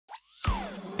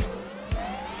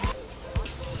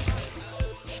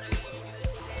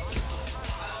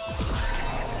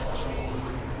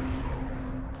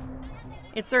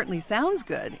It certainly sounds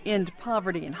good, end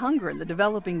poverty and hunger in the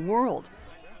developing world.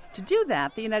 To do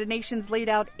that, the United Nations laid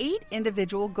out 8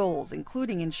 individual goals,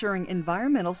 including ensuring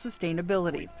environmental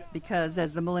sustainability. Because,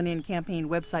 as the Millennium Campaign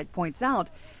website points out,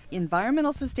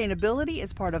 environmental sustainability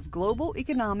is part of global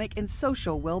economic and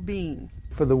social well-being.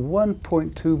 For the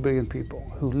 1.2 billion people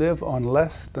who live on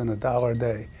less than $1 a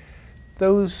day,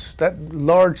 that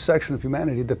large section of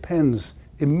humanity depends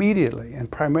immediately and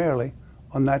primarily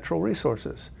on natural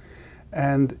resources.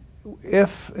 And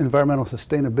if environmental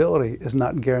sustainability is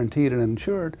not guaranteed and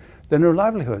ensured, then their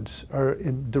livelihoods are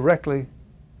directly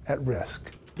at risk.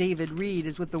 David Reed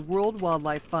is with the World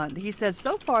Wildlife Fund. He says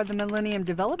so far the Millennium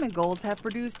Development Goals have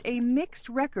produced a mixed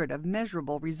record of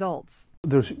measurable results.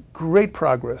 There's great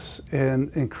progress in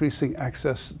increasing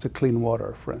access to clean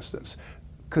water, for instance.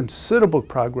 Considerable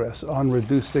progress on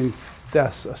reducing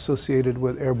deaths associated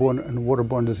with airborne and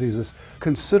waterborne diseases.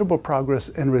 Considerable progress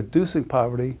in reducing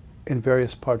poverty in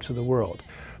various parts of the world.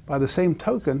 By the same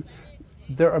token,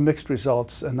 there are mixed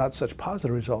results and not such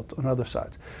positive results on other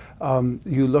sides.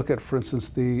 You look at, for instance,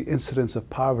 the incidence of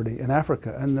poverty in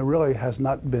Africa, and there really has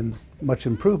not been much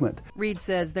improvement. Reed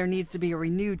says there needs to be a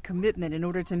renewed commitment in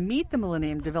order to meet the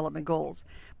Millennium Development Goals.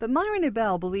 But Myron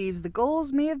Ebell believes the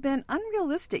goals may have been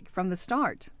unrealistic from the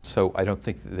start. So I don't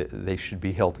think that they should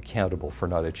be held accountable for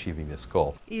not achieving this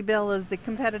goal. Ebell is the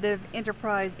Competitive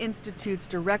Enterprise Institute's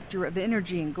Director of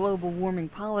Energy and Global Warming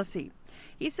Policy.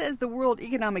 He says the world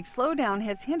economic slowdown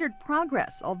has hindered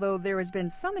progress, although there has been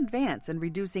some advance in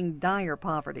reducing dire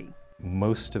poverty.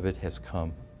 Most of it has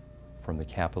come from the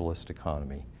capitalist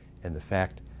economy, and the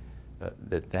fact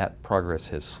that progress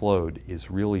has slowed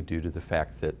is really due to the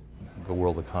fact that the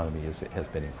world economy has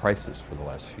been in crisis for the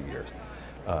last few years.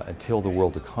 Until the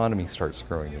world economy starts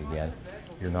growing again,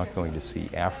 you're not going to see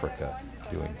Africa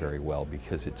doing very well,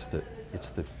 because it's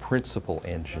the principal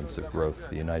engines of growth,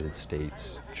 the United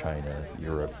States, China,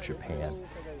 Europe, Japan,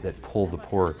 that pull the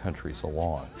poorer countries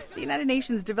along. The United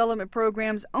Nations Development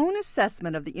Program's own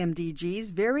assessment of the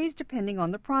MDGs varies depending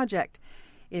on the project.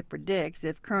 It predicts,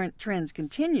 if current trends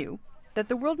continue, that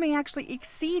the world may actually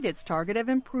exceed its target of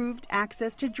improved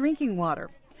access to drinking water.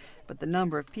 But the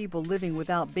number of people living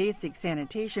without basic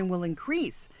sanitation will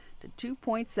increase to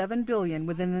 2.7 billion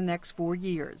within the next 4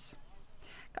 years.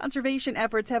 Conservation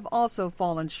efforts have also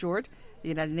fallen short. The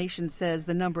United Nations says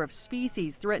the number of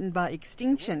species threatened by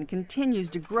extinction continues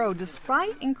to grow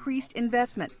despite increased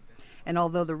investment. And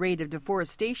although the rate of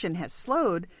deforestation has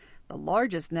slowed, the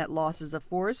largest net losses of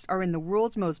forest are in the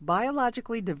world's most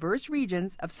biologically diverse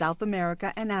regions of South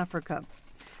America and Africa.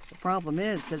 The problem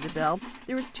is, says Abel,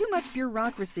 there is too much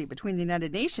bureaucracy between the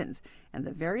United Nations and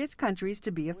the various countries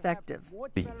to be effective.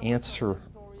 The answer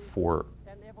for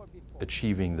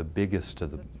achieving the biggest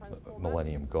of the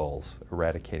Millennium Goals,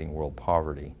 eradicating world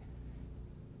poverty,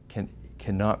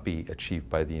 cannot be achieved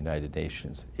by the United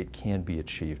Nations. It can be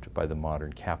achieved by the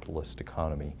modern capitalist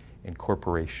economy and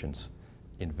corporations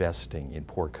investing in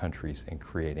poor countries and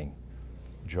creating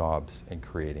jobs and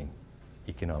creating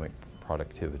economic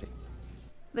productivity.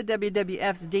 The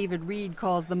WWF's David Reed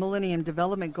calls the Millennium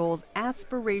Development Goals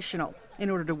aspirational. In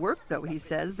order to work, though, he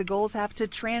says, the goals have to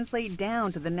translate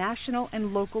down to the national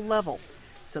and local level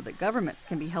so that governments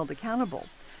can be held accountable.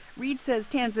 Reed says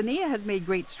Tanzania has made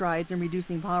great strides in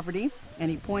reducing poverty,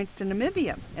 and he points to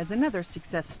Namibia as another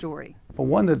success story. Well,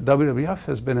 one that WWF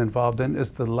has been involved in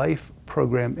is the LIFE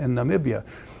program in Namibia.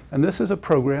 And this is a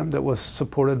program that was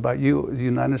supported by the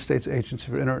United States Agency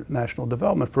for International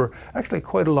Development for actually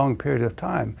quite a long period of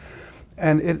time.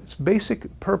 And its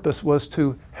basic purpose was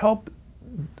to help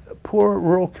poor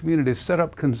rural communities set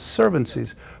up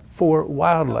conservancies for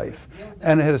wildlife.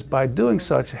 And it has, by doing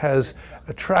such, has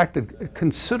attracted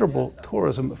considerable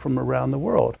tourism from around the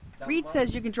world. Reed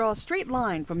says you can draw a straight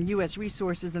line from U.S.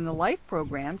 resources in the LIFE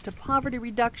program to poverty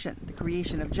reduction, the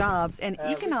creation of jobs, and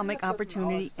economic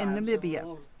opportunity in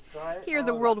Namibia. Here,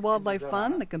 the World Wildlife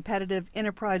Fund, the Competitive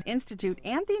Enterprise Institute,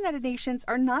 and the United Nations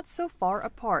are not so far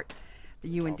apart.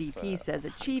 The UNDP says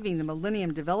achieving the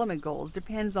Millennium Development Goals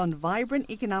depends on vibrant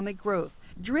economic growth,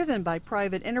 driven by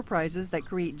private enterprises that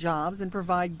create jobs and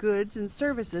provide goods and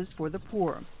services for the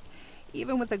poor.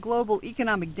 Even with a global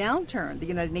economic downturn, the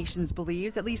United Nations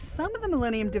believes at least some of the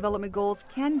Millennium Development Goals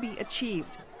can be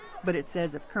achieved. But it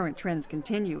says if current trends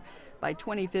continue, by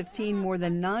 2015, more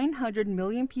than 900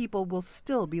 million people will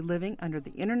still be living under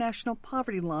the international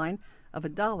poverty line of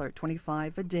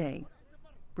 $1.25 a day.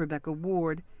 Rebecca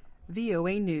Ward,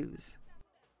 VOA News.